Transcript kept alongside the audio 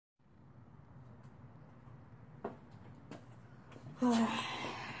It's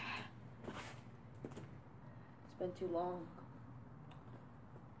been too long.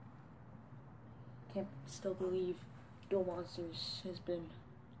 Can't still believe Duel Monsters has been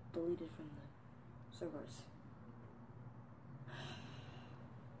deleted from the servers.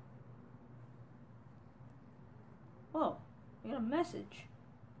 Oh, I got a message.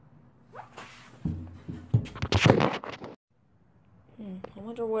 I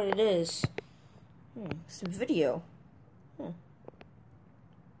wonder what it is. Some video.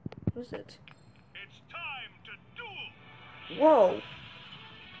 What is it? It's time to duel. Whoa!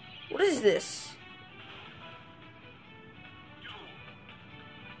 What is this? Duel.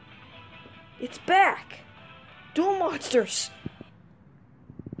 It's back! Duel Monsters!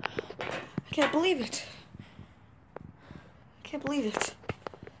 I can't believe it. I can't believe it. It's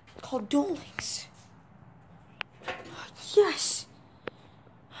called Duel Links. Yes!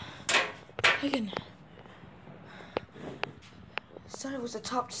 I thought it was a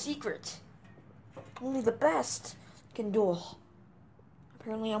top secret. Only the best can duel.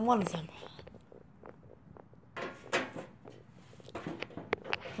 Apparently I'm one of them.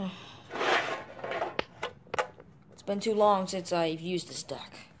 It's been too long since I've used this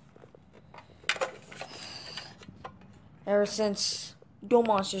deck. Ever since Duel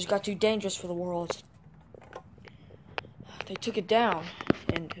Monsters got too dangerous for the world, they took it down,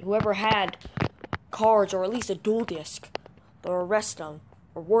 and whoever had cards or at least a duel disc, they'll arrest them,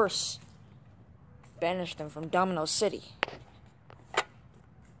 or worse, banish them from Domino City.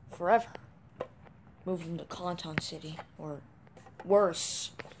 Forever. Move them to Canton City, or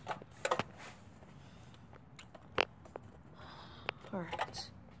worse. Alright.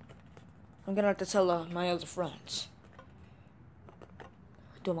 I'm gonna have to tell my other friends.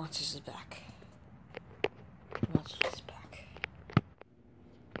 Duel Monsters is back. Duel Monsters is back.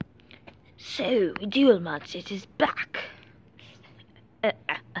 So, Duel Monsters is back.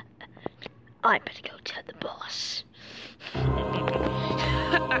 I better go tell the boss.